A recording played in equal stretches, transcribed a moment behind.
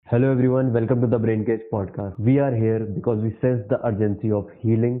Hello everyone, welcome to the Brnkage Podcast. We are here because we sense the urgency of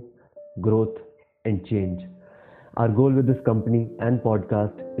healing, growth, and change. Our goal with this company and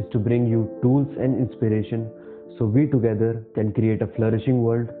podcast is to bring you tools and inspiration so we together can create a flourishing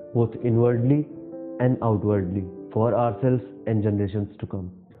world both inwardly and outwardly for ourselves and generations to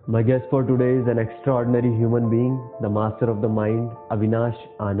come. My guest for today is an extraordinary human being, the master of the mind, Avinash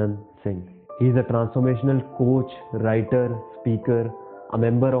Anand Singh. He is a transformational coach, writer, speaker, a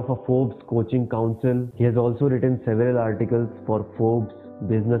member of a Forbes Coaching Council. He has also written several articles for Forbes,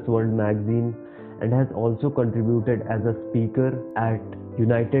 Business World magazine, and has also contributed as a speaker at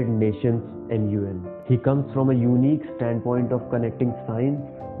United Nations and UN. He comes from a unique standpoint of connecting science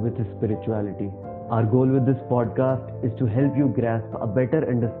with spirituality. Our goal with this podcast is to help you grasp a better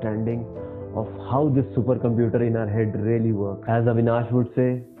understanding of how this supercomputer in our head really works. As Avinash would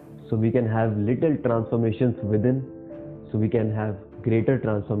say, so we can have little transformations within, so we can have greater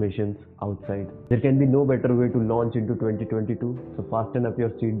transformations outside. There can be no better way to launch into 2022. So fasten up your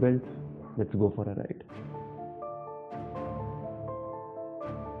seatbelts. Let's go for a ride.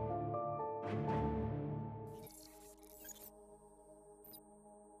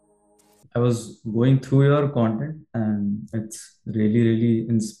 I was going through your content and it's really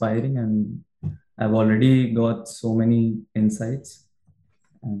inspiring, and I've already got so many insights.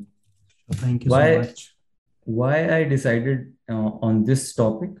 And Thank you so why much. why I decided on this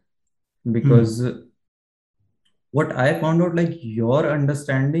topic, because what I found out, like, your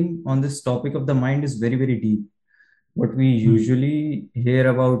understanding on this topic of the mind is very deep. What we usually hear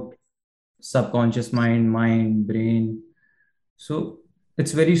about subconscious mind, brain, so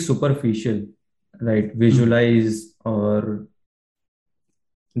it's very superficial, right? Visualize, or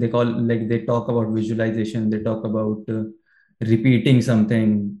they talk about visualization, they talk about repeating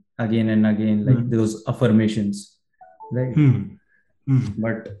something again and again, like those affirmations, right?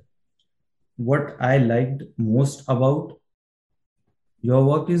 But what I liked most about your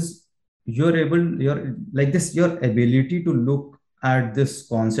work is your ability to look at this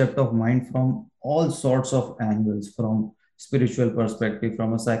concept of mind from all sorts of angles, from spiritual perspective,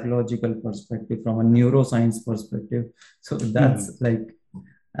 from a psychological perspective, from a neuroscience perspective. So that's like,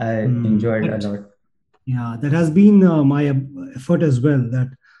 I enjoyed a lot. Yeah, that has been my effort as well.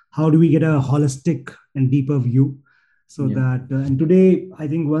 That how do we get a holistic and deeper view, so that and today I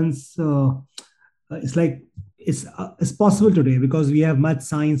think once it's like it's possible today because we have much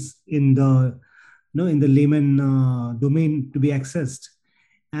science in the in the layman domain to be accessed,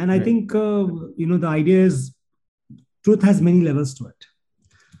 and I think the idea is truth has many levels to it.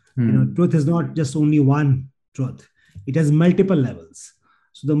 Truth is not just only one truth; it has multiple levels.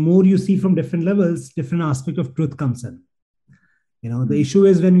 So the more you see from different levels, different aspect of truth comes in. The issue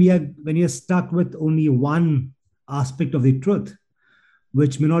is when you're stuck with only one aspect of the truth,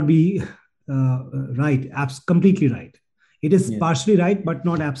 which may not be right, completely right. It is partially right, but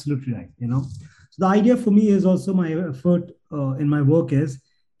not absolutely right. So the idea for me is also my effort in my work is,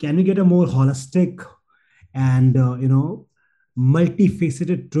 can we get a more holistic and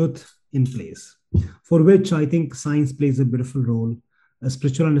multifaceted truth in place, for which I think science plays a beautiful role, a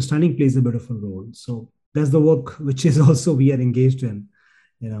spiritual understanding plays a beautiful role. So that's the work which is also we are engaged in.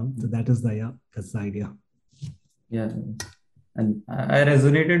 So that's the idea. Yeah, and I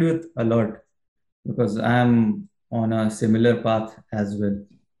resonated with a lot because I'm on a similar path as well,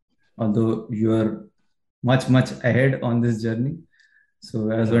 although you are much ahead on this journey. So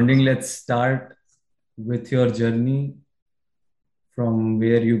I was wondering, let's start with your journey from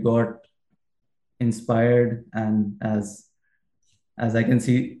where you got inspired, and as I can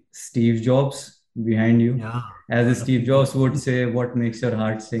see Steve Jobs behind you. As Steve Jobs would say, what makes your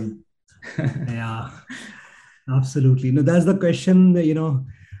heart sing? Yeah, absolutely. No, that's the question.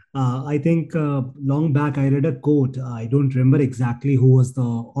 I think long back I read a quote. I don't remember exactly who was the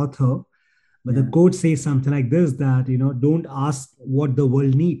author, but the quote says something like this: that don't ask what the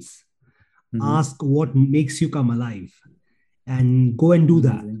world needs, ask what makes you come alive, and go and do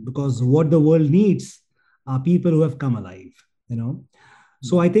that, because what the world needs are people who have come alive.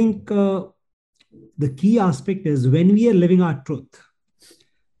 So I think the key aspect is when we are living our truth,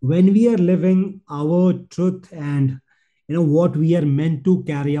 and what we are meant to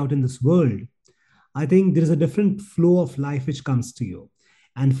carry out in this world, I think there is a different flow of life which comes to you.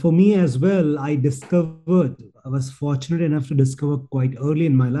 And for me as well, I was fortunate enough to discover quite early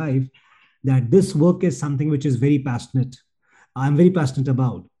in my life that this work is something which is I'm very passionate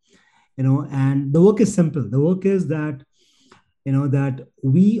about. And the work is simple. The work is that that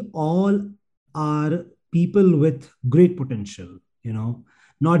we all are people with great potential,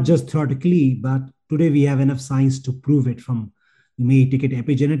 not just theoretically, but today we have enough science to prove it from You may take it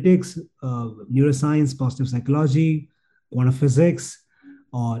epigenetics, neuroscience, positive psychology, quantum physics,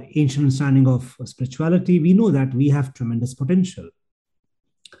 or ancient understanding of spirituality. We know that we have tremendous potential.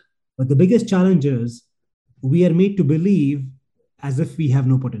 But the biggest challenge is we are made to believe as if we have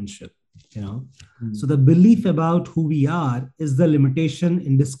no potential, you know. So the belief about who we are is the limitation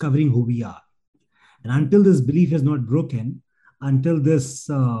in discovering who we are. And until this belief is not broken, until this,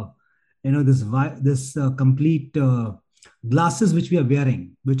 this complete glasses which we are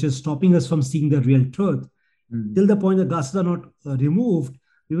wearing, which is stopping us from seeing the real truth, till the point the glasses are not removed,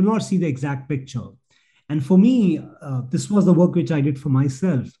 we will not see the exact picture. And for me, this was the work which I did for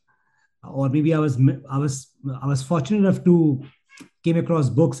myself, or maybe I was fortunate enough to came across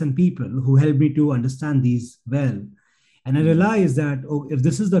books and people who helped me to understand these well. And I realized that, oh, if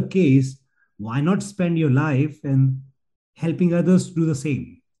this is the case, why not spend your life in helping others to do the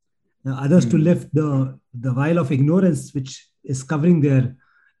same? Others to lift the veil of ignorance which is covering their,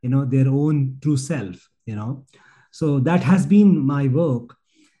 their own true self, So that has been my work.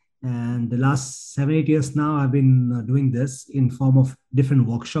 And the last 7-8 years now, I've been doing this in form of different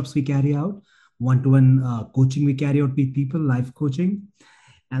workshops we carry out, one-to-one coaching we carry out with people, life coaching.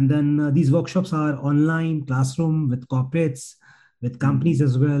 And then these workshops are online, classroom, with corporates, with companies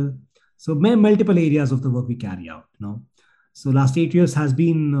as well. So multiple areas of the work we carry out, So last 8 years has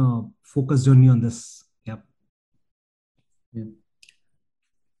been focused journey on this. Yep. Yeah.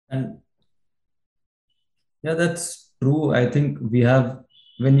 And yeah, that's true. I think we have,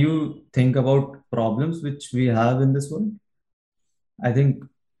 when you think about problems which we have in this world, I think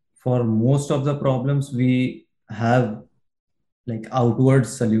for most of the problems we have like outward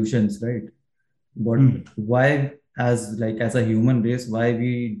solutions, right? But why as a human race, why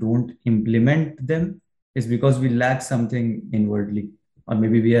we don't implement them is because we lack something inwardly, or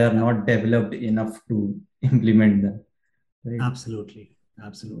maybe we are not developed enough to implement them. Right? Absolutely.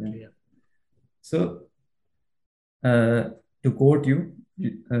 Yeah. So to quote you,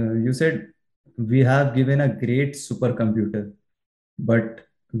 you said, we have given a great supercomputer, but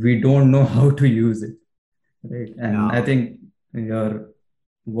we don't know how to use it. Right. And Yeah. I think your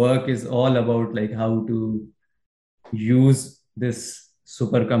work is all about how to use this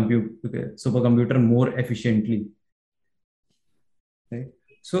supercomputer more efficiently. Right.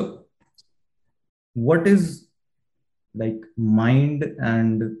 So what is mind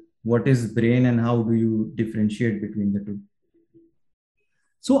and what is brain, and how do you differentiate between the two?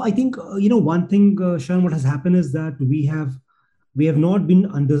 So I think one thing, Sean, what has happened is that we have not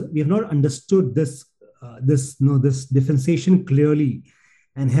understood this differentiation clearly,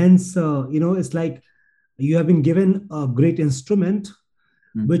 and hence it's like you have been given a great instrument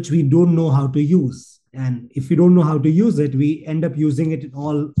which we don't know how to use, and if we don't know how to use it, we end up using it in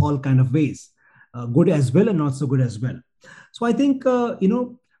all kind of ways, good as well and not so good as well. So I think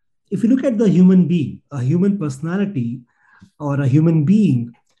if you look at the human being, a human personality, or a human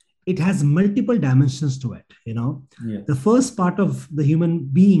being, it has multiple dimensions to it. Yeah. The first part of the human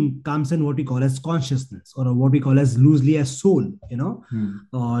being comes in what we call as consciousness, or what we call as loosely as soul,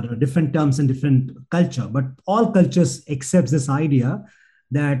 or different terms in different culture. But all cultures accept this idea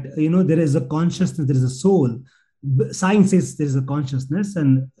that, there is a consciousness, there is a soul. Science says there is a consciousness,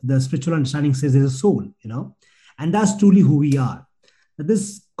 and the spiritual understanding says there is a soul, and that's truly who we are.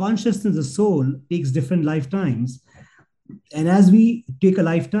 This consciousness, the soul, takes different lifetimes. And as we take a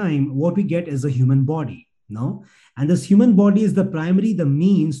lifetime, what we get is a human body, and this human body is the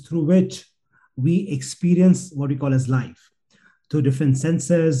means through which we experience what we call as life, through different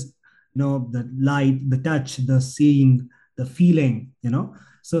senses, the light, the touch, the seeing, the feeling,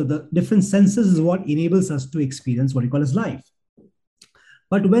 so the different senses is what enables us to experience what we call as life.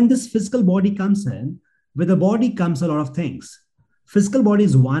 But when this physical body comes in, with the body comes a lot of things. Physical body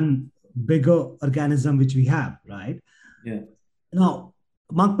is one bigger organism which we have, right? Yeah. Now,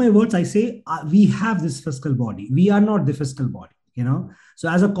 mark my words, I say we have this physical body. We are not the physical body, So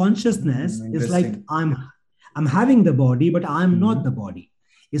as a consciousness, it's like I'm having the body, but I'm not the body.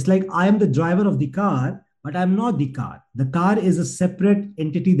 It's like I am the driver of the car, but I'm not the car. The car is a separate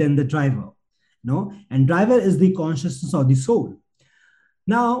entity than the driver, and driver is the consciousness or the soul.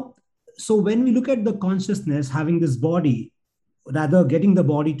 Now, so when we look at the consciousness having this body, rather getting the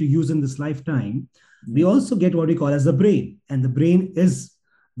body to use in this lifetime, we also get what we call as the brain. And the brain is,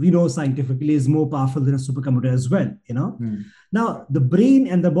 we know scientifically, is more powerful than a supercomputer as well, Now, the brain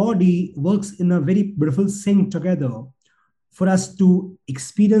and the body works in a very beautiful sync together for us to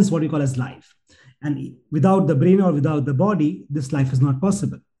experience what we call as life. And without the brain or without the body, this life is not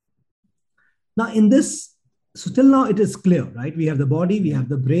possible. Now, in this, so till now it is clear, right? We have the body, we have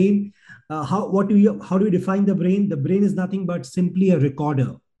the brain. how do you define the brain? The brain is nothing but simply a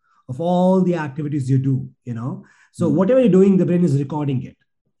recorder of all the activities you do. So Mm. whatever you're doing, the brain is recording it.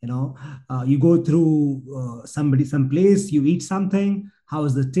 You go through some place, you eat something. How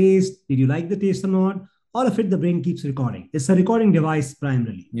is the taste? Did you like the taste or not? All of it, the brain keeps recording. It's a recording device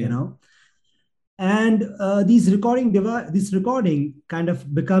primarily. Yeah. And this recording kind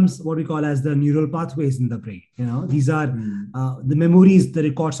of becomes what we call as the neural pathways in the brain. These are Mm. the memories, the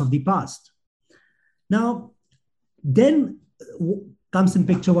records of the past. Now, then comes in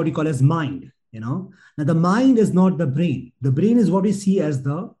picture what we call as mind. Now the mind is not the brain. The brain is what we see as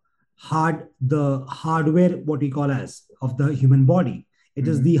the hardware, what we call as of the human body. It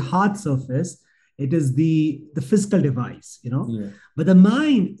is the Mhm. hard surface. It is the physical device. Yeah. But the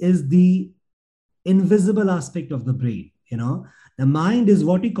mind is the invisible aspect of the brain. The mind is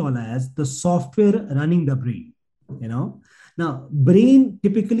what we call as the software running the brain. Now brain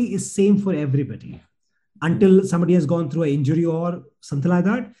typically is same for everybody until somebody has gone through an injury or something like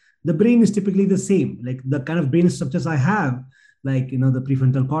that. The brain is typically the same. Like the kind of brain structures I have, like the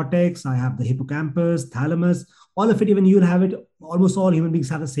prefrontal cortex, I have the hippocampus, thalamus, all of it. Even you'll have it. Almost all human beings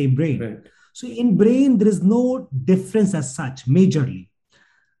have the same brain. Right. So in brain there is no difference as such majorly.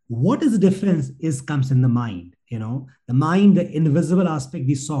 What is the difference is comes in the mind. The mind, the invisible aspect,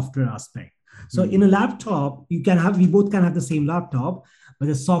 the software aspect. So in a Mm. laptop, we both can have the same laptop, but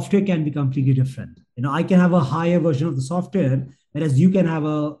the software can be completely different. I can have a higher version of the software, whereas you can have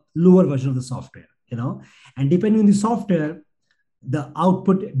a lower version of the software. And depending on the software, the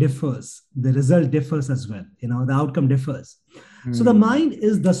output differs, the result differs as well. The outcome differs. So the Mm. mind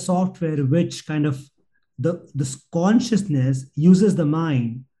is the software which kind of this consciousness uses the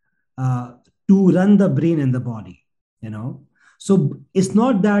mind uh, to run the brain and the body. So it's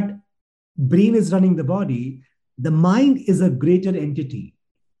not that brain is running the body. The mind is a greater entity,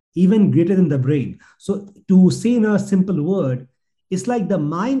 even greater than the brain. So to say in a simple word, it's like the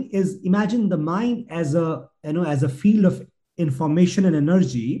mind is, imagine the mind as a field of information and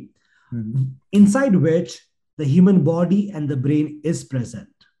energy Mhm. inside which the human body and the brain is present.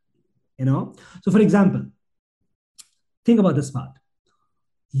 So for example, think about this part.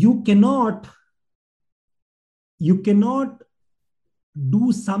 You cannot you cannot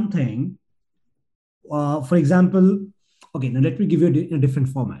do something. For example, okay, now let me give you in a different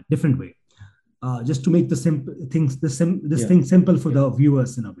format, different way, just to make the simple things this Yeah. thing simple for the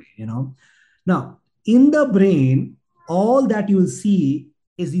viewers in a way. Now, in the brain, all that you will see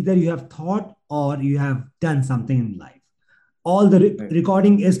is either you have thought or you have done something in life. All the Right.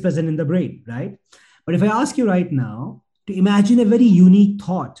 recording is present in the brain, right? But if I ask you right now to imagine a very unique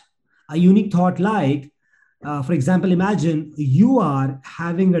thought like, for example, imagine you are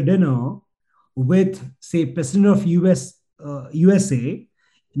having a dinner with, say, President of USA,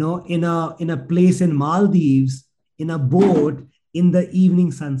 in a place in Maldives, in a boat, in the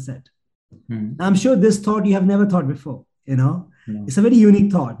evening sunset. Mm. I'm sure this thought you have never thought before. No. It's a very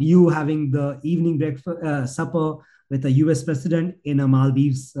unique thought. You having the evening breakfast supper with a US president in a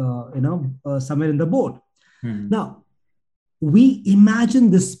Maldives, somewhere in the boat. Mm. Now, we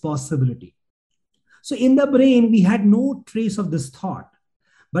imagine this possibility. So in the brain, we had no trace of this thought,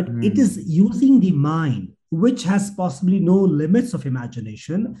 but it is Mm. using the mind, which has possibly no limits of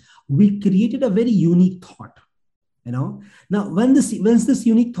imagination. We created a very unique thought. Now once this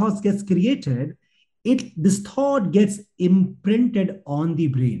unique thought gets created, this thought gets imprinted on the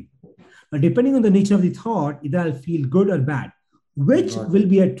brain. Now, depending on the nature of the thought, either I'll feel good or bad, which Got will it.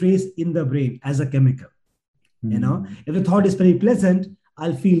 be a trace in the brain as a chemical. Mm. If the thought is very pleasant,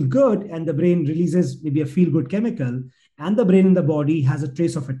 I'll feel good, and the brain releases maybe a feel good chemical, and the brain in the body has a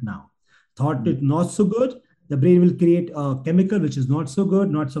trace of it now. Thought Mm. it not so good, the brain will create a chemical which is not so good,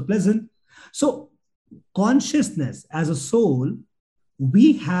 not so pleasant. So consciousness as a soul,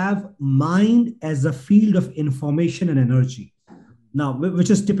 we have mind as a field of information and energy. Now, which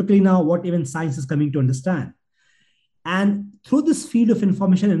is typically now what even science is coming to understand. And through this field of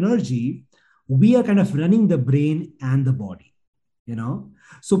information and energy, we are kind of running the brain and the body.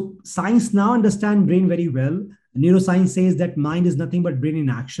 So science now understand brain very well. Neuroscience says that mind is nothing but brain in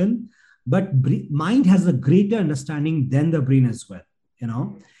action, but mind has a greater understanding than the brain as well. you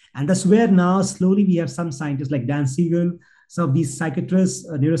know and that's where now slowly we have some scientists like Dan Siegel, some of these psychiatrists,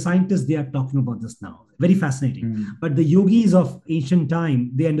 neuroscientists, they are talking about this now. Very fascinating. Mm. But the yogis of ancient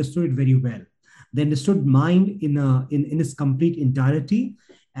time, they understood it very well. They understood mind in its complete entirety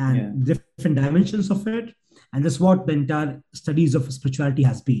Yeah. and different dimensions of it. And that's what the entire studies of spirituality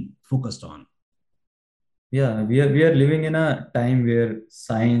has been focused on. Yeah, we are living in a time where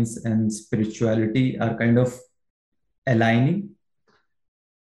science and spirituality are kind of aligning.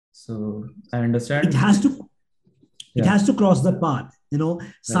 So I It understand. has to it Yeah. has to cross the path. Right.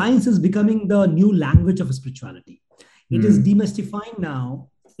 Science is becoming the new language of spirituality. It is Hmm. demystifying now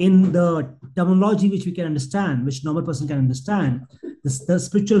in the terminology which we can understand, which normal person can understand, the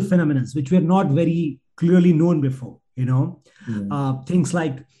spiritual phenomena which were not very clearly known before. Yeah. Things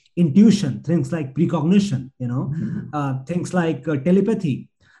like intuition, things like precognition, Hmm. things like telepathy.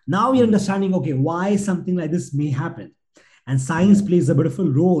 Now we're Yeah. understanding, okay, why something like this may happen, and science Yeah. plays a beautiful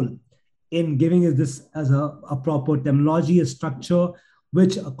role in giving us this as a proper terminology, a structure,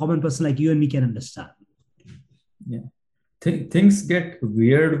 which a common person like you and me can understand. Yeah. Things get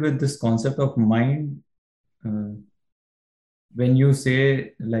weird with this concept of mind. Uh, when you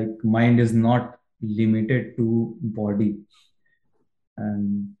say like mind is not limited to body,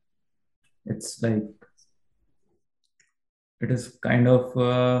 and it's like it is kind of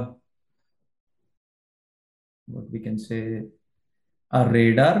what we can say, a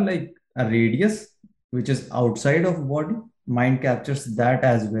radar, like a radius which is outside of body. Mind captures that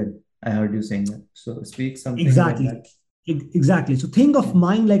as well. I heard you saying that, so speak something about Exactly. that. Exactly. So think of Yeah.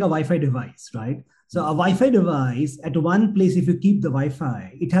 mind like a Wi-Fi device, right? So Yeah. a Wi-Fi device at one place, if you keep the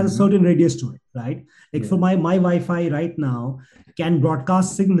Wi-Fi, it has a Hmm. certain radius to it, right? Like for Yeah. my Wi-Fi right now can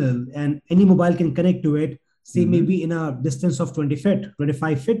broadcast signal and any mobile can connect to it, say Hmm. maybe in a distance of 20 feet,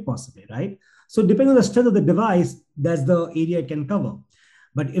 25 feet possibly, right? So depending on the strength of the device, that's the area it can cover.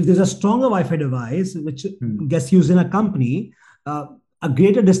 But if there's a stronger Wi-Fi device, which Hmm. gets used in a company, uh, a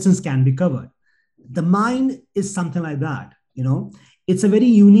greater distance can be covered. The mind is something like that. It's a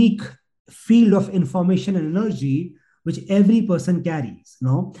very unique field of information and energy which every person carries.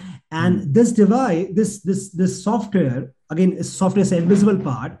 And Hmm. this device, this software, again, software is an invisible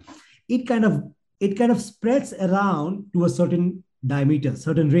part. It kind of it kind of spreads around to a certain diameter,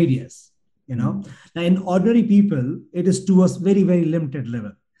 certain radius. you know Hmm. now in ordinary people it is to a very very limited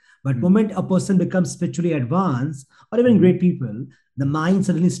level, but Hmm. moment a person becomes spiritually advanced, or even Hmm. great people, the mind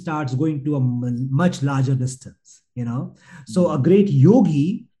suddenly starts going to a much larger distance. So a Hmm. great yogi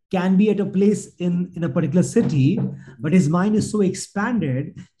can be at a place in a particular city, but his mind is so expanded,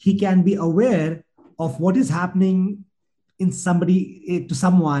 he can be aware of what is happening in somebody to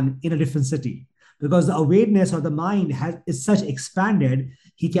someone in a different city, because the awareness of the mind is such expanded,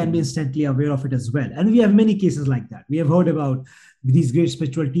 he can be Hmm. instantly aware of it as well. And we have many cases like that. We have heard about these great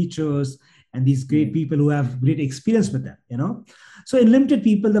spiritual teachers and these Yeah. great people who have great experience with them. So in limited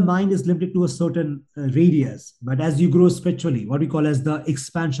people, the mind is limited to a certain radius, but as you grow spiritually, what we call as the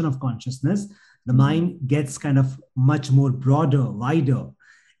expansion of consciousness, the Hmm. mind gets kind of much more broader, wider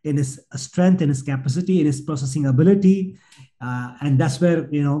in its strength, in its capacity, in its processing ability, and that's where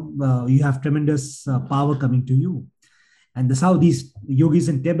you have tremendous power coming to you. And that's how these yogis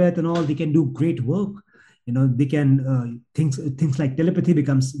in Tibet and all, they can do great work. They can things like telepathy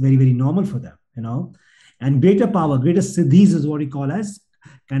becomes very very normal for them. And greater power, greater siddhis is what we call as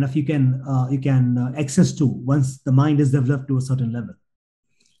kind of you can access to once the mind is developed to a certain level.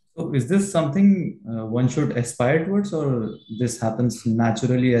 So is this something one should aspire towards, or this happens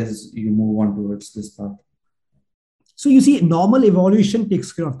naturally as you move on towards this path? So you see, normal evolution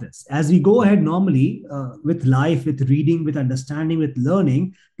takes care of this. As we go ahead normally with life, with reading, with understanding, with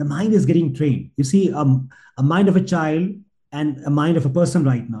learning, the mind is getting trained. You see, a mind of a child and a mind of a person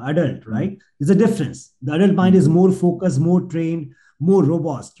right now, adult, Hmm. right? There's a difference. The adult mind is Hmm. more focused, more trained, more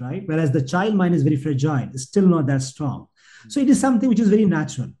robust, right? Whereas the child mind is very fragile, it's still not that strong. So it is something which is very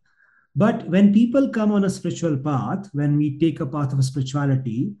natural. But when people come on a spiritual path, when we take a path of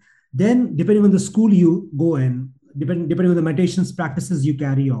spirituality, then depending on the school you go in, depending on the meditations practices you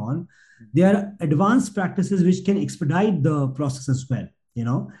carry on, there are advanced practices which can expedite the process as well.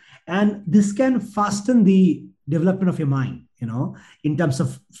 And this can fasten the development of your mind, in terms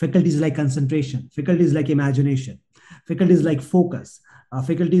of faculties like concentration, faculties like imagination, faculties like focus,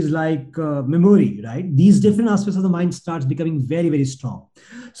 faculties like memory, right? These different aspects of the mind starts becoming very, very strong.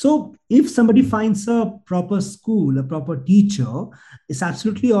 So if somebody finds a proper school, a proper teacher, it's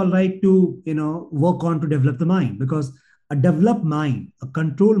absolutely all right to work on to develop the mind, because a developed mind, a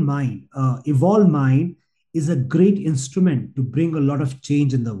controlled mind, evolved mind is a great instrument to bring a lot of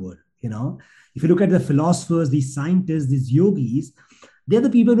change in the world. If you look at the philosophers, these scientists, these yogis, they're the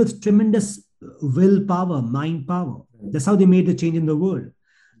people with tremendous willpower, mind power. That's how they made the change in the world.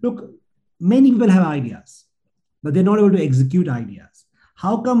 Look, many people have ideas, but they're not able to execute ideas.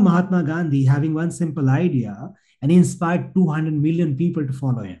 How come Mahatma Gandhi, having one simple idea, and he inspired 200 million people to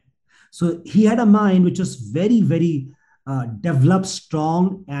follow him? So he had a mind which was very, very developed,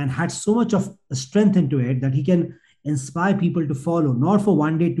 strong, and had so much of strength into it that he can inspire people to follow, not for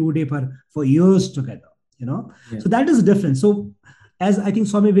one day, 2 day, but for years together. Yeah. So that is different. So as I think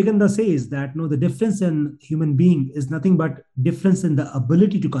Swami Vivekananda says, that no, the difference in human being is nothing but difference in the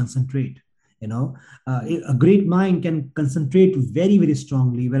ability to concentrate. A great mind can concentrate very, very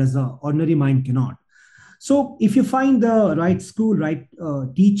strongly, whereas the ordinary mind cannot. So if you find the right school, right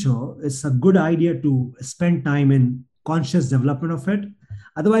teacher, it's a good idea to spend time in conscious development of it.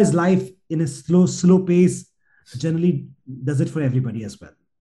 Otherwise, life in a slow pace generally does it for everybody as well.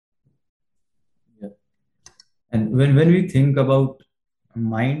 Yeah. And when we think about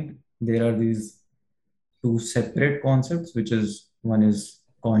mind, there are these two separate concepts, which is one is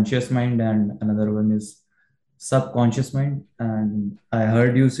conscious mind and another one is subconscious mind. And I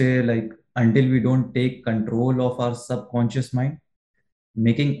heard you say, like, until we don't take control of our subconscious mind,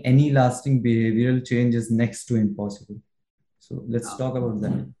 making any lasting behavioral change is next to impossible. So let's talk about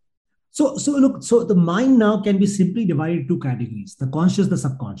that. So look, so the mind now can be simply divided into two categories: the conscious, the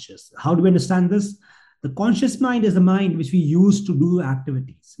subconscious. How do we understand this? The conscious mind is the mind which we use to do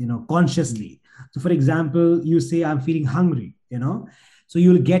activities, consciously. So, for example, you say, I'm feeling hungry, So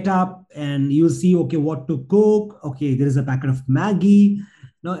you'll get up and you'll see, okay, what to cook. Okay, there is a packet of Maggie,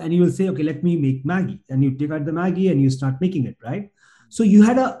 and you will say, okay, let me make Maggie. And you take out the Maggie and you start making it, right? So you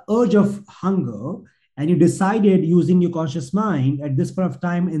had an urge of hunger and you decided, using your conscious mind, at this point of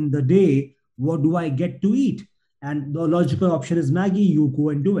time in the day, what do I get to eat? And the logical option is Maggie, you go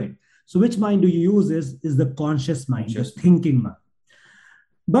and do it. So which mind do you use is the conscious mind, the thinking mind.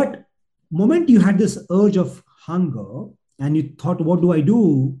 But moment you had this urge of hunger and you thought, what do I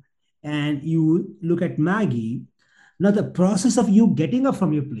do? And you look at Maggie. Now the process of you getting up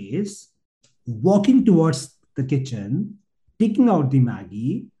from your place, walking towards the kitchen, taking out the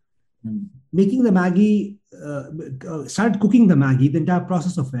Maggie, making the Maggie, start cooking the Maggie, the entire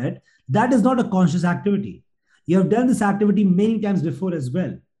process of it, that is not a conscious activity. You have done this activity many times before as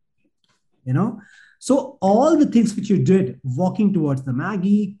well. So all the things which you did, walking towards the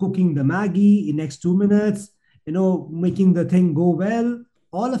Maggie, cooking the Maggie in next 2 minutes, making the thing go well,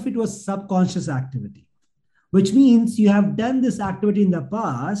 all of it was subconscious activity, which means you have done this activity in the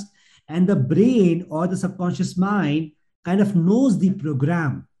past and the brain or the subconscious mind kind of knows the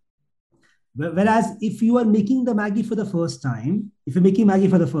program. Whereas if you are making the Maggie for the first time,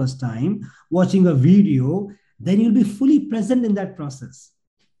 watching a video, then you'll be fully present in that process.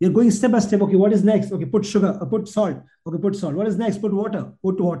 You're going step by step. Okay, what is next? Okay, put sugar, put salt. Okay, put salt. What is next? Put water.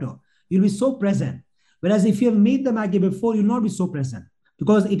 You'll be so present. Whereas if you have made the Maggie before, you'll not be so present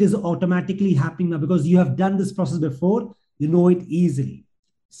because it is automatically happening now because you have done this process before. You know it easily,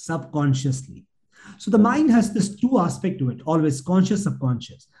 subconsciously. So the mind has this two aspect to it, always conscious,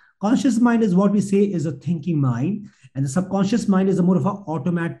 subconscious. Conscious mind is what we say is a thinking mind, and the subconscious mind is a more of an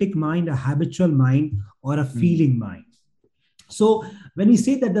automatic mind, a habitual mind, or a feeling mind. So when we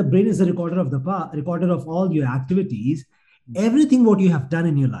say that the brain is a recorder of all your activities, everything what you have done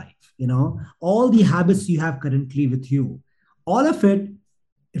in your life, all the habits you have currently with you, all of it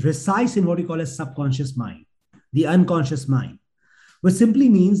resides in what we call a subconscious mind, the unconscious mind, which simply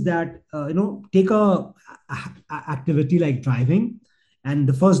means that, take a activity like driving, and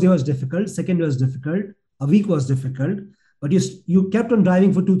the first day was difficult, second day was difficult, a week was difficult, but you kept on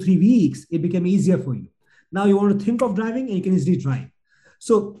driving for 2-3 weeks, it became easier for you. Now you want to think of driving and you can easily drive.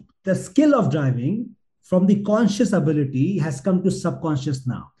 So the skill of driving from the conscious ability has come to subconscious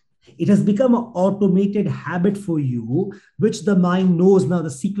now. It has become an automated habit for you, which the mind knows now the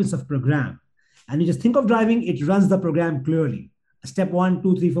sequence of program. And you just think of driving, it runs the program clearly. Step 1,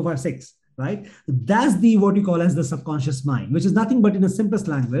 2, 3, 4, 5, 6, right? That's what you call as the subconscious mind, which is nothing but in the simplest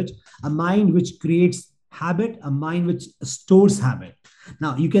language, a mind which creates habit, a mind which stores habit.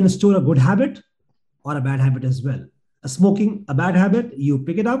 Now you can store a good habit or a bad habit as well. A smoking, a bad habit, you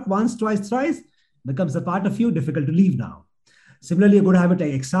pick it up once, twice, thrice, becomes a part of you, difficult to leave now. Similarly, a good habit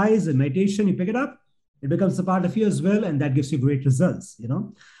like exercise and meditation, you pick it up, it becomes a part of you as well, and that gives you great results,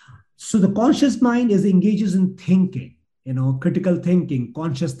 So the conscious mind engages in thinking, critical thinking,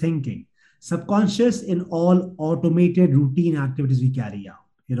 conscious thinking, subconscious in all automated routine activities we carry out,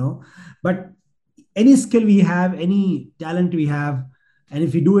 But any skill we have, any talent we have, and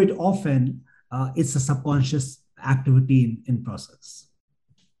if we do it often, it's a subconscious activity in process.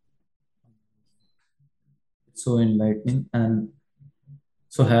 So enlightening. And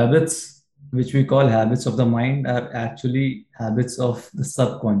so habits, which we call habits of the mind, are actually habits of the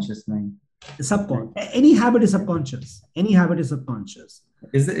subconscious mind. Any habit is subconscious.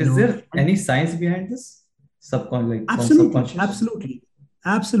 Is there any science behind this?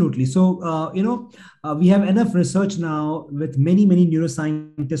 Absolutely. So, we have enough research now with many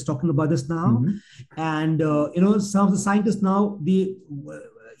neuroscientists talking about this now. And, some of the scientists now,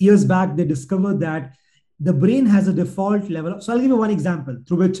 years back, they discovered that the brain has a default level. So I'll give you one example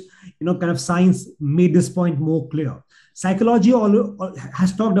through which, kind of science made this point more clear. Psychology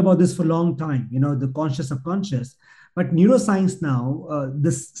has talked about this for a long time, the conscious subconscious. But neuroscience now,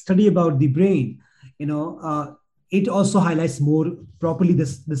 this study about the brain, it also highlights more properly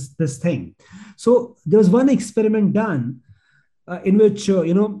this thing. So there was one experiment done in which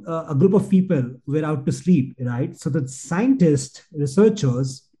a group of people were out to sleep, right? So the scientists,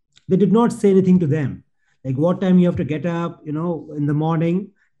 researchers, they did not say anything to them, like what time you have to get up, in the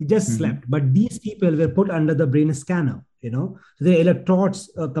morning. They just slept. But these people were put under the brain scanner, so the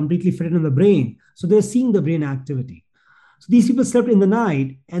electrodes completely fitted in the brain, so they're seeing the brain activity. So these people slept in the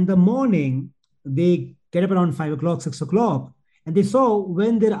night, and the morning they get up around 5 o'clock, 6 o'clock, and they saw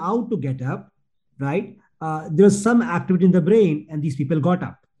when they're out to get up, right? There was some activity in the brain, and these people got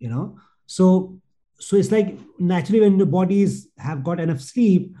up. So it's like naturally when the bodies have got enough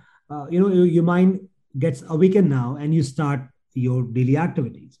sleep, your mind gets awakened now, and you start your daily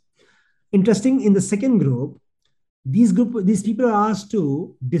activities. Interesting. In the second group, these people are asked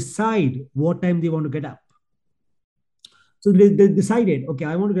to decide what time they want to get up. So they decided, okay,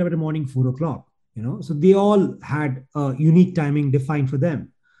 I want to get up in the morning 4 o'clock. So they all had a unique timing defined for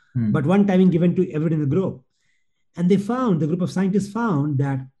them, but one timing given to everyone in the group. And the group of scientists found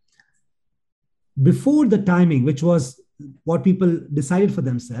that before the timing, which was what people decided for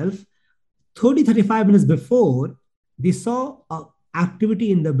themselves, 35 minutes before, they saw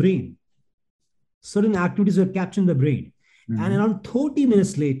activity in the brain. Certain activities were captured in the brain. And around 30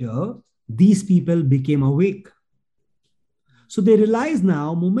 minutes later, these people became awake. So they realized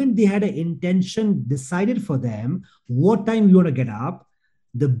now, moment they had an intention decided for them, what time you want to get up,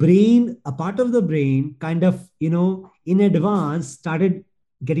 the brain, a part of the brain kind of, in advance started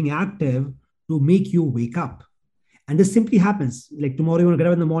getting active to make you wake up. And this simply happens. Like tomorrow you want to get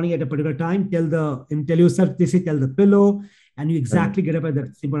up in the morning at a particular time, tell yourself, they say, tell the pillow, and you exactly get up at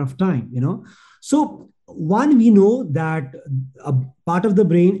that same point of time, So one, we know that a part of the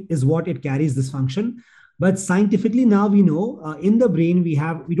brain is what it carries this function. But scientifically now we know in the brain, we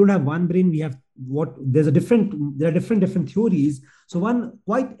don't have one brain, we have there are different theories. So one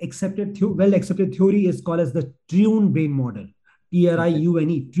quite well accepted theory is called as the Triune brain model,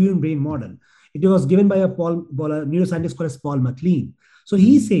 TRIUNE, Triune brain model. It was given by a neuroscientist called as Paul MacLean. So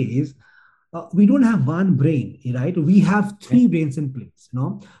he says, we don't have one brain, right? We have three brains in place,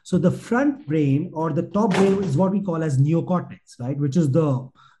 So the front brain or the top brain is what we call as neocortex, right? Which is the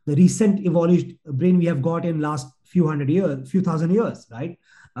recent evolved brain we have got in last few thousand years, right?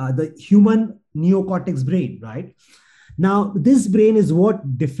 The human neocortex brain, right? Now, this brain is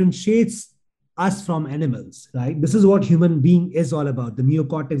what differentiates us from animals, right? This is what human being is all about, the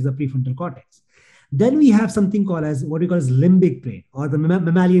neocortex, the prefrontal cortex. Then we have something called as what we call as limbic brain or the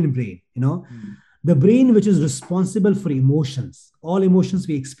mammalian brain, the brain which is responsible for emotions. All emotions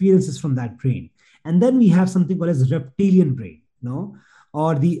we experience is from that brain. And then we have something called as reptilian brain,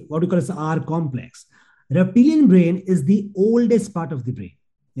 or what we call as the R complex. Reptilian brain is the oldest part of the brain,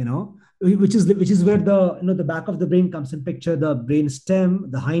 which is where the back of the brain comes in picture, the brain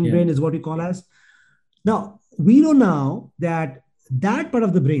stem, the hind brain is what we call as. Now, we know now that part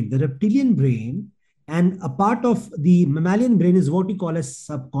of the brain, the reptilian brain, and a part of the mammalian brain is what we call as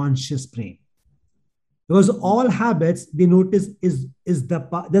subconscious brain. Because all habits, they notice is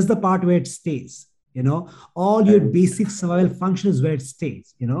that's the part where it stays. All your basic survival functions where it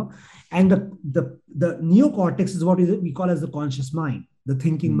stays, and the neocortex is what we call as the conscious mind, the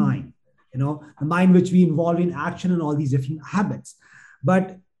thinking mind, the mind which we involve in action and all these different habits.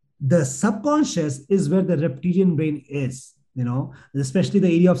 But the subconscious is where the reptilian brain is, especially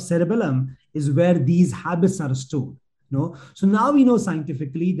the area of cerebellum is where these habits are stored. So now we know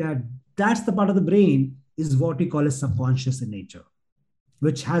scientifically that that's the part of the brain is what we call as subconscious in nature,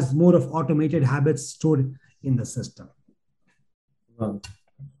 which has more of automated habits stored in the system. Wow.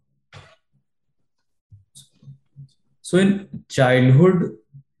 So in childhood,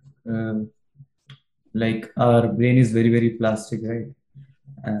 like our brain is very, very plastic, right?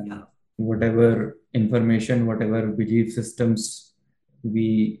 And whatever information, whatever belief systems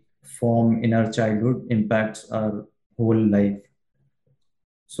we form in our childhood impacts our whole life.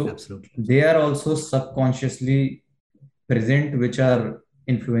 So absolutely, they are also subconsciously present, which are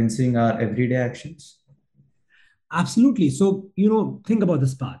influencing our everyday actions. Absolutely. So, think about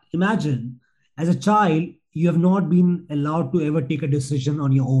this part. Imagine as a child, you have not been allowed to ever take a decision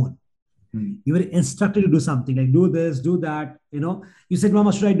on your own. You were instructed to do something like do this, do that. You said,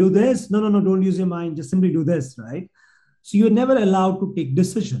 Mama, should I do this? No, don't use your mind. Just simply do this, right? So you're never allowed to take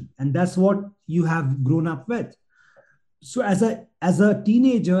decision. And that's what you have grown up with. So as a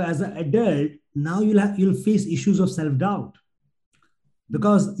teenager, as an adult, now you'll face issues of self-doubt,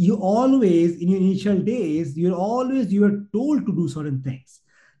 because you always, in your initial days, you're told to do certain things.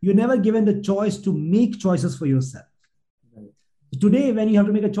 You're never given the choice to make choices for yourself. Right. Today, when you have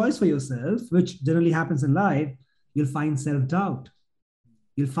to make a choice for yourself, which generally happens in life, you'll find self-doubt.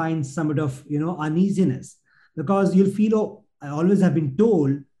 You'll find somewhat of uneasiness, because you'll feel, oh, I always have been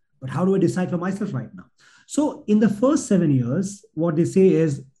told, but how do I decide for myself right now? So in the first 7 years, what they say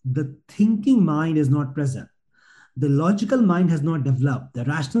is the thinking mind is not present. The logical mind has not developed. The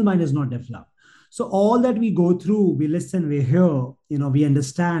rational mind has not developed. So all that we go through, we listen, we hear, we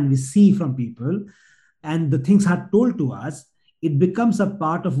understand, we see from people, and the things are told to us, it becomes a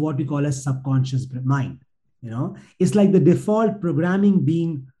part of what we call as subconscious mind. It's like the default programming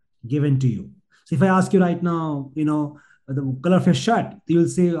being given to you. So if I ask you right now, the color of your shirt, you'll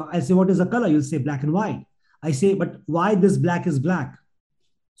say, I say, what is the color? You'll say black and white. I say, but why this black is black?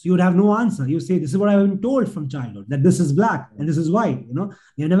 So you would have no answer. You say, this is what I've been told from childhood, that this is black and this is white.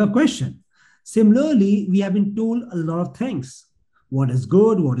 You never question. Similarly, we have been told a lot of things. What is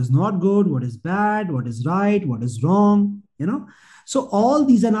good, what is not good, what is bad, what is right, what is wrong, So all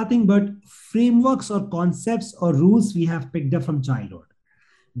these are nothing but frameworks or concepts or rules we have picked up from childhood,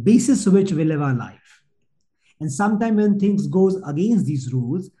 basis of which we live our life. And sometimes when things goes against these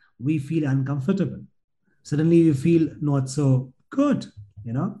rules, we feel uncomfortable. Suddenly we feel not so good,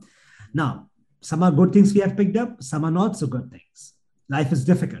 Now, some are good things we have picked up, some are not so good things. Life is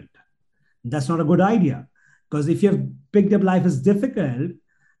difficult. That's not a good idea, because if you have picked up life is difficult,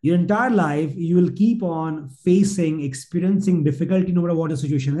 your entire life, you will keep on experiencing difficulty no matter what the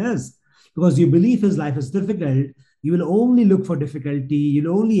situation is. Because your belief is life is difficult, you will only look for difficulty,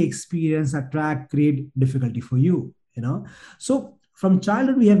 you'll only experience, attract, create difficulty for you, So from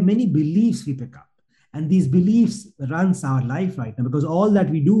childhood, we have many beliefs we pick up. And these beliefs runs our life right now, because all that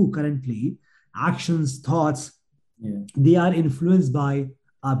we do currently, actions, thoughts, they are influenced by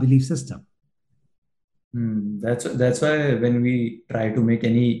our belief system. That's why when we try to make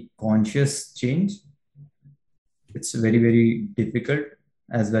any conscious change, it's very, very difficult,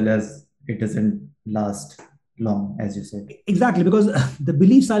 as well as it doesn't last long, as you said. Exactly, because the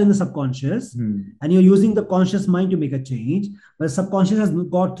beliefs are in the subconscious, and you're using the conscious mind to make a change, but the subconscious has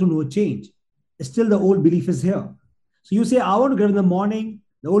got through no change. Still the old belief is here. So you say, I want to get up in the morning.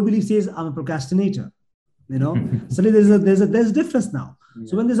 The old belief says, I'm a procrastinator. So there's a difference now. Yeah.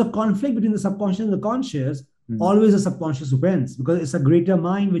 So when there's a conflict between the subconscious and the conscious, always the subconscious wins, because it's a greater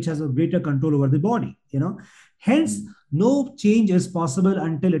mind which has a greater control over the body. Hence, no change is possible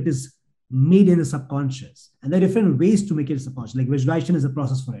until it is made in the subconscious. And there are different ways to make it subconscious. Like visualization is a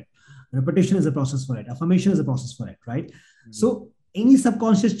process for it. Repetition is a process for it. Affirmation is a process for it, right? So any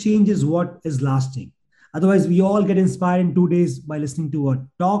subconscious change is what is lasting. Otherwise, we all get inspired in 2 days by listening to a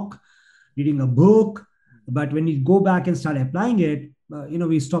talk, reading a book. But when you go back and start applying it,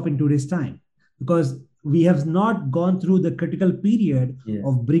 we stop in 2 days' time, because we have not gone through the critical period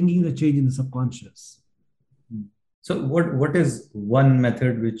of bringing the change in the subconscious. So what is one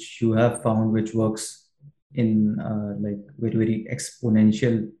method which you have found which works in like very, very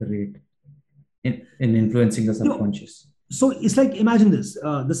exponential rate in influencing the subconscious? So it's like, imagine this.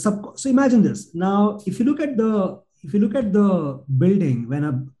 So imagine this. Now, if you look at the building, when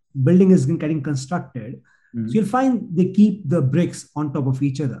a building is getting constructed, so you'll find they keep the bricks on top of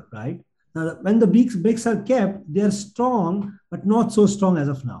each other, right? Now, when the bricks are kept, they are strong, but not so strong as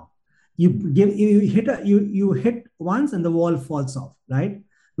of now. You hit once and the wall falls off, right?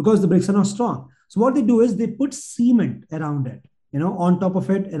 Because the bricks are not strong. So what they do is they put cement around it, on top of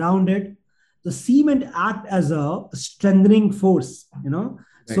it, around it. The cement act as a strengthening force,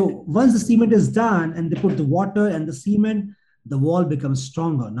 Right. So once the cement is done and they put the water and the cement, the wall becomes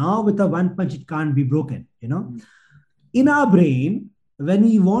stronger. Now with a one punch, it can't be broken, In our brain, when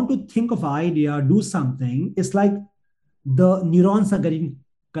we want to think of an idea, do something, it's like the neurons are getting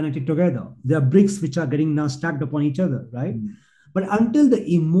connected together. There are bricks which are getting now stacked upon each other, right? But until the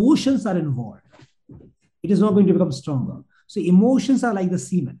emotions are involved, it is not going to become stronger. So emotions are like the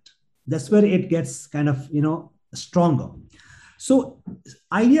cement. That's where it gets kind of, stronger. So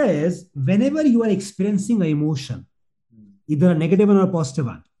idea is, whenever you are experiencing an emotion, either a negative one or a positive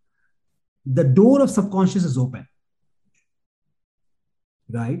one, the door of subconscious is open,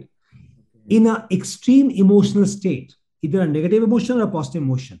 right? In an extreme emotional state, either a negative emotion or a positive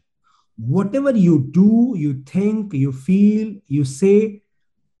emotion, whatever you do, you think, you feel, you say,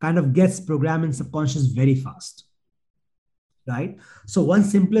 kind of gets programmed in subconscious very fast. Right? So one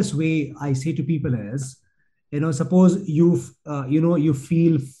simplest way I say to people is, suppose you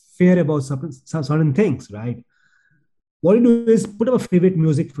feel fear about some certain things, right? What you do is put up a favorite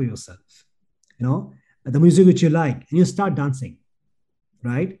music for yourself the music which you like, and you start dancing,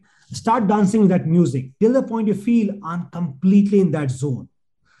 right? Start dancing with that music till the point you feel I'm completely in that zone.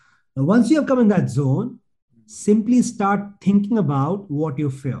 Now, once you have come in that zone, simply start thinking about what you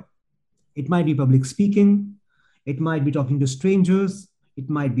fear. It might be public speaking, it might be talking to strangers, it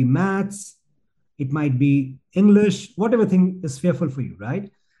might be maths, it might be English, whatever thing is fearful for you, right?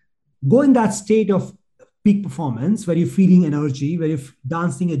 Go in that state of peak performance where you're feeling energy, where you're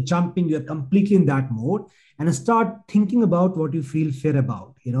dancing, you're jumping, you're completely in that mode, and start thinking about what you feel fear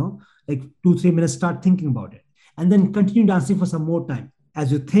about, like 2-3 minutes, start thinking about it. And then continue dancing for some more time.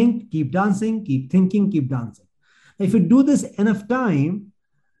 As you think, keep dancing, keep thinking, keep dancing. If you do this enough time,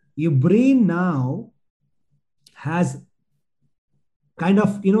 your brain now has kind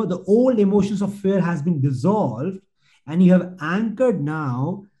of, the old emotions of fear has been dissolved, and you have anchored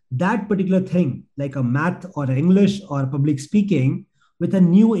now that particular thing, like a math or English or public speaking, with a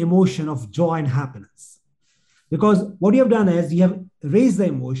new emotion of joy and happiness. Because what you have done is you have raised the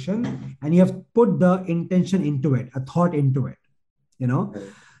emotion and you have put the intention into it, a thought into it,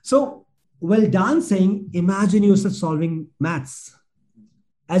 So while dancing, imagine yourself solving maths.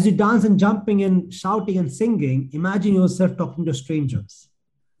 As you dance and jumping and shouting and singing, imagine yourself talking to strangers.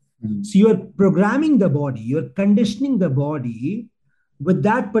 So you are programming the body, you're conditioning the body with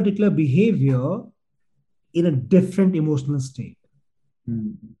that particular behavior in a different emotional state.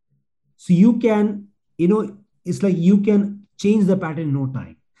 So you can, it's like you can change the pattern in no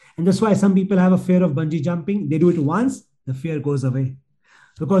time. And that's why some people have a fear of bungee jumping. They do it once, the fear goes away.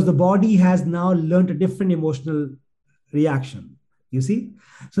 Because the body has now learned a different emotional reaction. You see?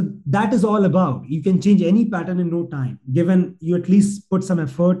 So that is all about. You can change any pattern in no time, given you at least put some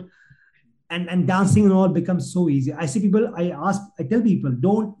effort. And dancing and all becomes so easy. I see people, I tell people,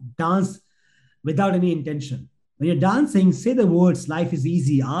 don't dance without any intention. When you're dancing, say the words, life is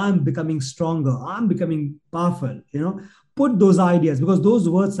easy, I'm becoming stronger, I'm becoming powerful, Put those ideas, because those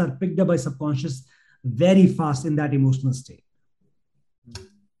words are picked up by subconscious very fast in that emotional state.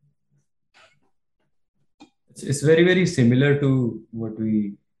 It's very, very similar to what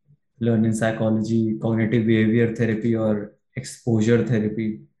we learn in psychology, cognitive behavior therapy, or exposure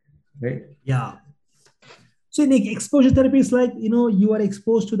therapy, right? Yeah. So in exposure therapy, it's like, you are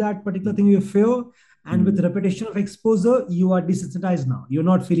exposed to that particular thing you fear. And with repetition of exposure, you are desensitized now. You're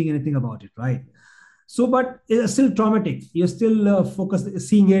not feeling anything about it, right? So, but it's still traumatic. You're still focused,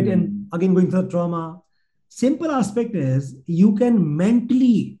 seeing it, and again going through the trauma. Simple aspect is you can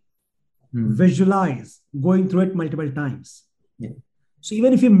mentally visualize going through it multiple times. Yeah. So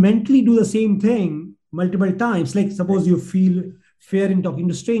even if you mentally do the same thing multiple times, like suppose you feel fear in talking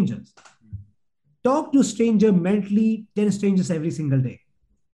to strangers, talk to a stranger mentally, 10 strangers every single day.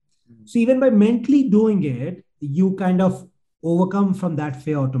 So even by mentally doing it, you kind of overcome from that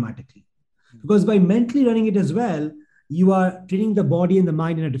fear automatically. Because by mentally running it as well, you are training the body and the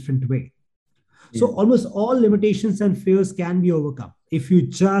mind in a different way. So almost all limitations and fears can be overcome if you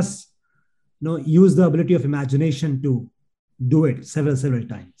just use the ability of imagination to do it several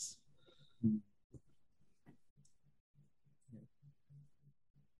times.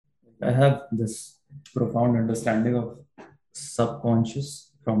 I have this profound understanding of subconscious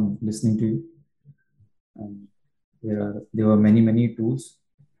from listening to you. And there were many tools.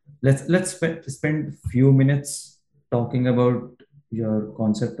 Let's spend a few minutes talking about your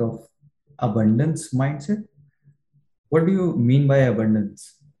concept of abundance mindset. What do you mean by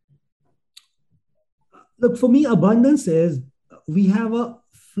abundance? Look, for me, abundance is we have a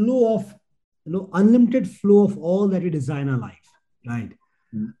flow of, unlimited flow of all that we desire in our life, right?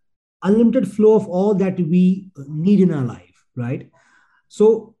 Unlimited flow of all that we need in our life, right?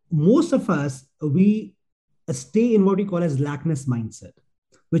 So most of us, we stay in what we call as lackness mindset,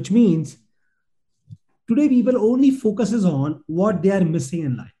 which means today people only focuses on what they are missing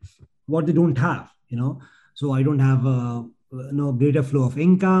in life, what they don't have, So I don't have a greater flow of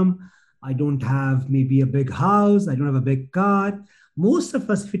income. I don't have maybe a big house. I don't have a big car. Most of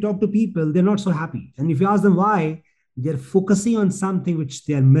us, if you talk to people, they're not so happy. And if you ask them why, they're focusing on something which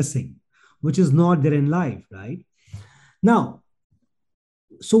they are missing, which is not there in life, right? Now,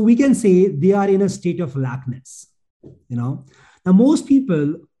 so we can say they are in a state of lackness, Now, most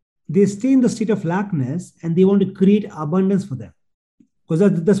people, they stay in the state of lackness and they want to create abundance for them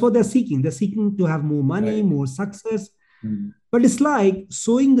because that's what they're seeking. They're seeking to have more money, more success. But it's like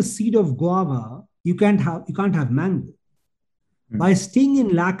sowing the seed of guava, you can't have mango. By staying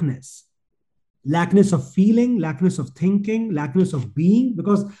in lackness of feeling, lackness of thinking, lackness of being,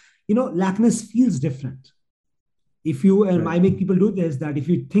 because lackness feels different. If you, and I make people do this, that if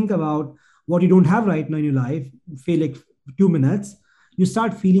you think about what you don't have right now in your life, feel like 2 minutes, you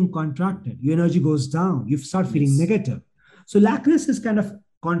start feeling contracted. Your energy goes down. You start feeling Yes. negative. So lackness is kind of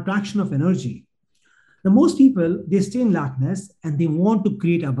contraction of energy. Now, most people, they stay in lackness and they want to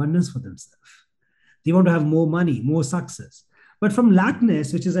create abundance for themselves. They want to have more money, more success. But from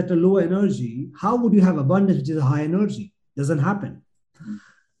lackness, which is at a lower energy, how would you have abundance, which is a high energy? Doesn't happen.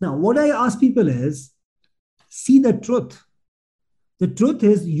 Now, what I ask people is, see the truth. The truth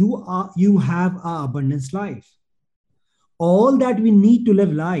is you have an abundance life. All that we need to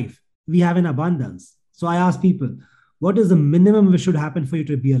live life, we have in abundance. So I ask people, what is the minimum which should happen for you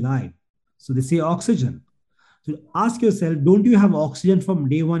to be alive? So they say oxygen. So ask yourself, don't you have oxygen from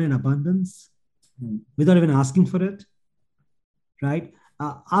day one in abundance without even asking for it? Right?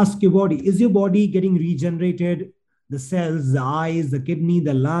 Ask your body, is your body getting regenerated? The cells, the eyes, the kidney,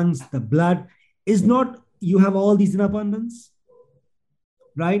 the lungs, the blood, is not you have all these in abundance?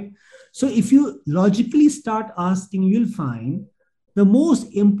 Right? So if you logically start asking, you'll find the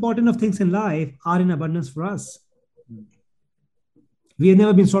most important of things in life are in abundance for us. We have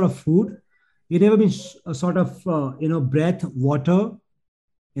never been short of food. We've never been sort of, breath, water,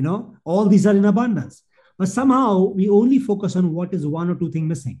 all these are in abundance. But somehow we only focus on what is one or two things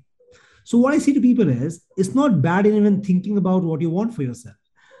missing. So what I say to people is, it's not bad in even thinking about what you want for yourself.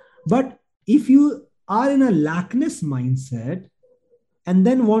 But if you are in a lackness mindset and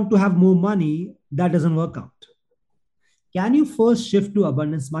then want to have more money, that doesn't work out. Can you first shift to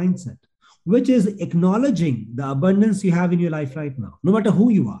abundance mindset, which is acknowledging the abundance you have in your life right now, no matter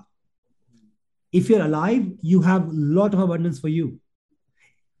who you are. If you're alive, you have a lot of abundance for you.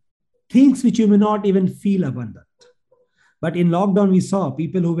 Things which you may not even feel abundant. But in lockdown, we saw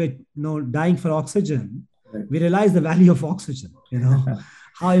people who were dying for oxygen. Right. We realized the value of oxygen.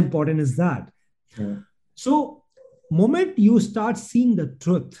 How important is that? Yeah. So, moment you start seeing the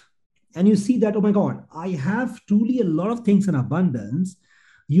truth and you see that, oh my God, I have truly a lot of things in abundance,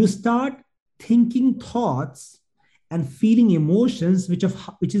 you start thinking thoughts and feeling emotions which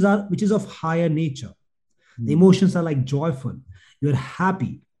is of higher nature. The emotions are like joyful. You're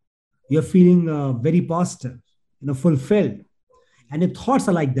happy. You're feeling very positive, fulfilled. And your thoughts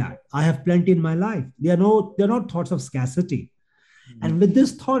are like that. I have plenty in my life. They're not thoughts of scarcity. And with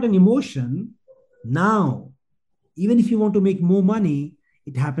this thought and emotion, now, even if you want to make more money,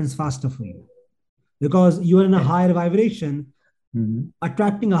 it happens faster for you because you are in a higher vibration,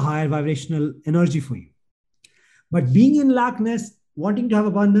 attracting a higher vibrational energy for you. But being in lackness, wanting to have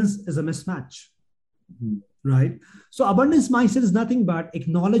abundance is a mismatch, right? So abundance mindset is nothing but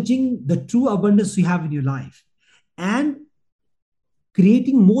acknowledging the true abundance you have in your life and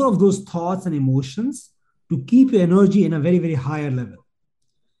creating more of those thoughts and emotions to keep your energy in a very, very higher level.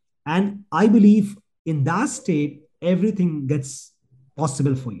 And I believe in that state, everything gets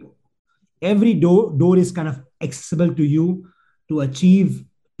possible for you. Every door is kind of accessible to you to achieve,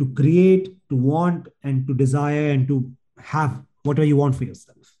 to create, to want, and to desire, and to have whatever you want for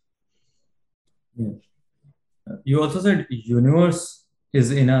yourself. Yeah. You also said universe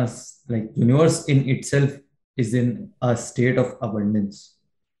is in us, like universe in itself is in a state of abundance.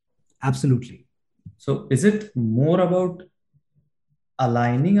 Absolutely. So is it more about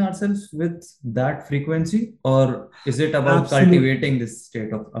aligning ourselves with that frequency, or is it about Absolutely. cultivating this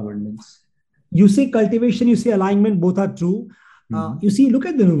state of abundance? You say cultivation, you say alignment, both are true. You see, look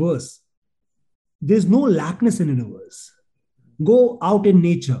at the universe. There's no lackness in the universe. Go out in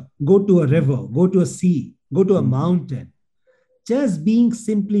nature, go to a river, go to a sea, go to a mountain. Just being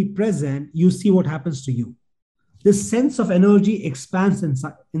simply present, you see what happens to you. This sense of energy expands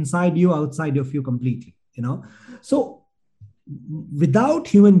inside you, outside of you completely, So without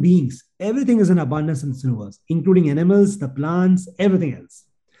human beings, everything is in abundance in this universe, including animals, the plants, everything else.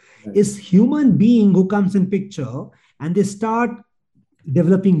 Right. It's human being who comes in picture and they start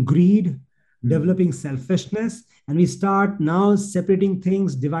developing greed, developing selfishness, and we start now separating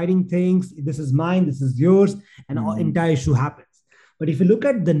things, dividing things. This is mine, this is yours, and entire issue happens. But if you look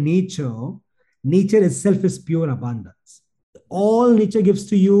at the nature itself is pure abundance. All nature gives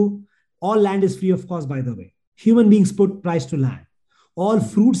to you. All land is free of cost, by the way. Human beings put price to land. All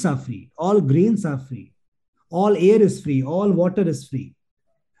fruits are free. All grains are free. All air is free. All water is free.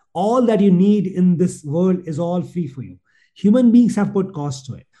 All that you need in this world is all free for you. Human beings have put cost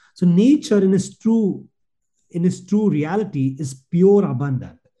to it. So nature in its true reality is pure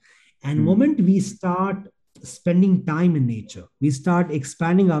abundant. And the moment we start spending time in nature, we start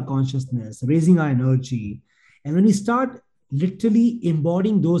expanding our consciousness, raising our energy. And when we start literally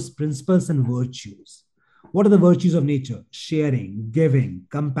embodying those principles and virtues, what are the virtues of nature? Sharing, giving,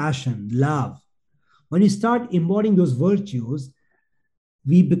 compassion, love. When you start embodying those virtues,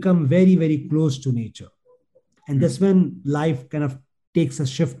 we become very, very close to nature. And that's when life kind of takes a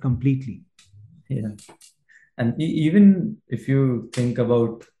shift completely. Yeah. And even if you think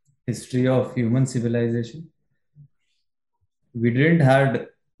about history of human civilization, we didn't had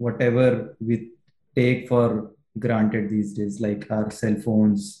whatever we take for granted these days, like our cell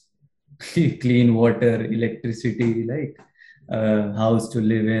phones, clean water, electricity, like house to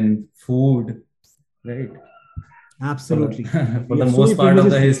live in, food, right? For Absolutely. for We the have so most many part of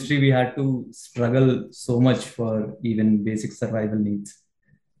privileges the today. history, we had to struggle so much for even basic survival needs.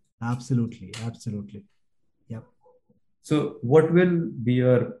 Absolutely. Absolutely. Yep. So, what will be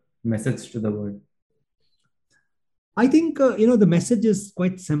your message to the world? I think, the message is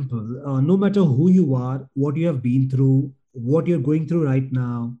quite simple. No matter who you are, what you have been through, what you're going through right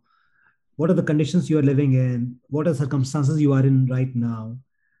now, what are the conditions you are living in, what are circumstances you are in right now,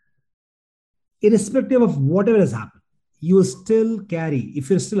 irrespective of whatever has happened, you still carry, if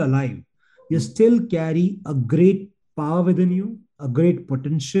you're still alive, you still carry a great power within you, a great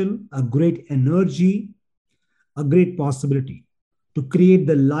potential, a great energy, a great possibility to create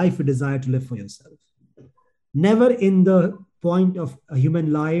the life you desire to live for yourself. Never in the point of a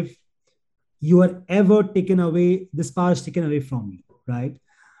human life you are ever taken away, this power is taken away from you, right?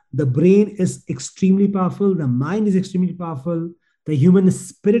 The brain is extremely powerful, the mind is extremely powerful, the human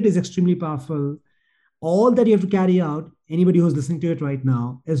spirit is extremely powerful. All that you have to carry out, anybody who's listening to it right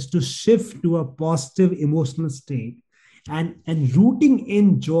now, is to shift to a positive emotional state, and rooting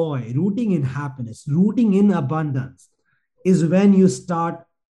in joy, rooting in happiness, rooting in abundance is when you start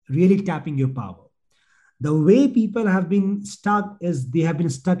really tapping your power. The way people have been stuck is they have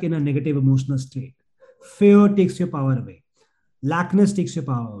been stuck in a negative emotional state. Fear takes your power away, lackness takes your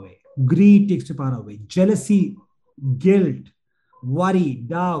power away, greed takes your power away, jealousy, guilt, worry,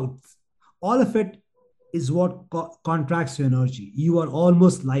 doubts, all of it is what contracts your energy. You are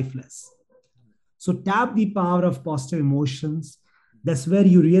almost lifeless. So tap the power of positive emotions. That's where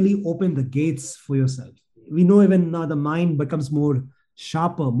you really open the gates for yourself. We know even now the mind becomes more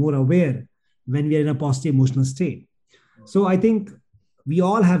sharper, more aware when we are in a positive emotional state. So I think we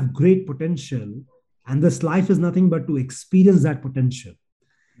all have great potential, and this life is nothing but to experience that potential.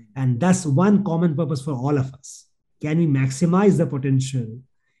 And that's one common purpose for all of us. Can we maximize the potential?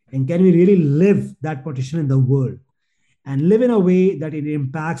 And can we really live that potential in the world and live in a way that it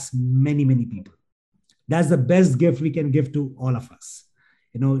impacts many, many people? That's the best gift we can give to all of us.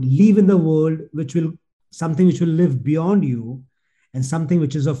 Live in the world something which will live beyond you, and something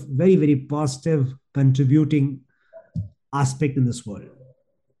which is of very, very positive contributing aspect in this world.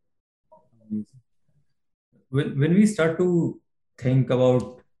 When we start to think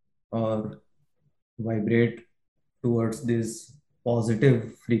about or vibrate towards these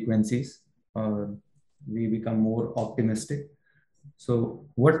positive frequencies, or we become more optimistic. So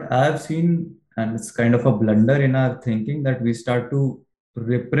what I've seen, and it's kind of a blunder in our thinking, that we start to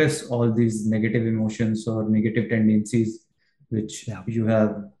repress all these negative emotions or negative tendencies which Yeah. you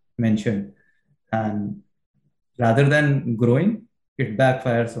have mentioned, and rather than growing, it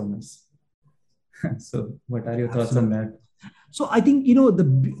backfires on us. So what are your thoughts on Absolutely. that? So I think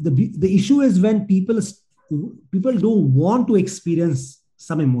the issue is when people don't want to experience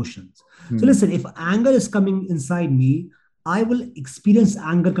some emotions. So listen, if anger is coming inside me, I will experience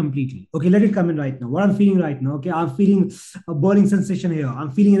anger completely. Okay, let it come in right now. What I'm feeling right now. Okay, I'm feeling a burning sensation here.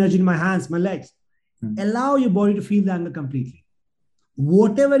 I'm feeling energy in my hands, my legs. Allow your body to feel the anger completely.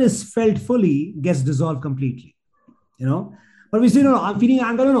 Whatever is felt fully gets dissolved completely. But we say, no, I'm feeling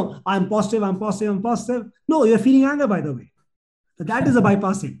anger. No, I'm positive. I'm positive. I'm positive. No, you're feeling anger, by the way. That is a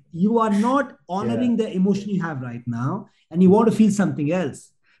bypassing. You are not honoring the emotion you have right now, and you want to feel something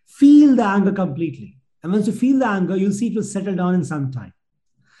else. Feel the anger completely. And once you feel the anger, you'll see it will settle down in some time.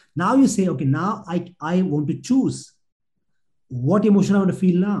 Now you say, okay, now I want to choose what emotion I want to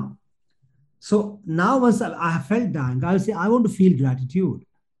feel now. So now once I have felt the anger, I'll say, I want to feel gratitude.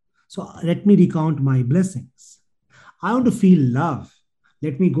 So let me recount my blessings. I want to feel love.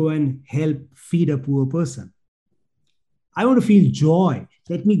 Let me go and help feed a poor person. I want to feel joy.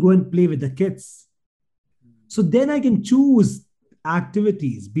 Let me go and play with the kids. So then I can choose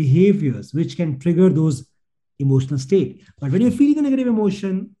activities, behaviors which can trigger those emotional state. But when you're feeling a negative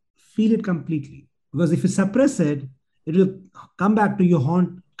emotion, feel it completely. Because if you suppress it, it will come back to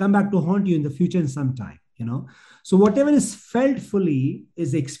haunt you in the future in some time. So whatever is felt fully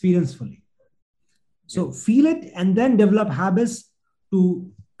is experienced fully. So feel it and then develop habits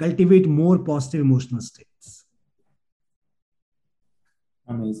to cultivate more positive emotional states.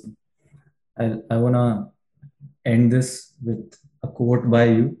 Amazing. I want to end this with a quote by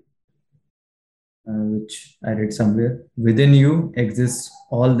you, which I read somewhere. Within you exists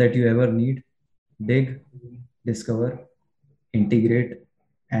all that you ever need. Dig, discover, integrate,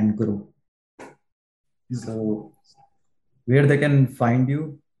 and grow. Beautiful. So, where they can find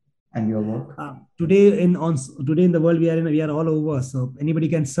you and your work? Today in the world we are all over. So anybody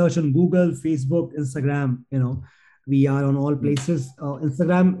can search on Google, Facebook, Instagram. We are on all places.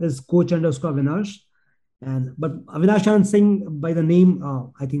 Instagram is coach_Avinash, and but Avinash Anand Singh by the name.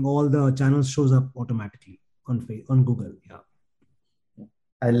 I think all the channels shows up automatically on Google. Yeah,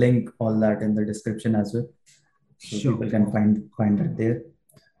 I'll link all that in the description as well, so sure. people can find that there.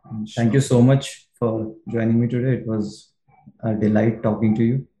 Thank Sure. you so much for joining me today. It was a delight talking to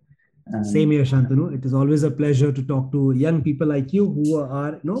you. Same here, Shantanu. It is always a pleasure to talk to young people like you who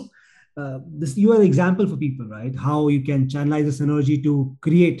are, this. You are an example for people, right? How you can channelize this energy to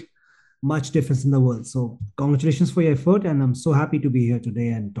create much difference in the world. So, congratulations for your effort, and I'm so happy to be here today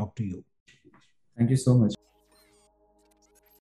and talk to you. Thank you so much.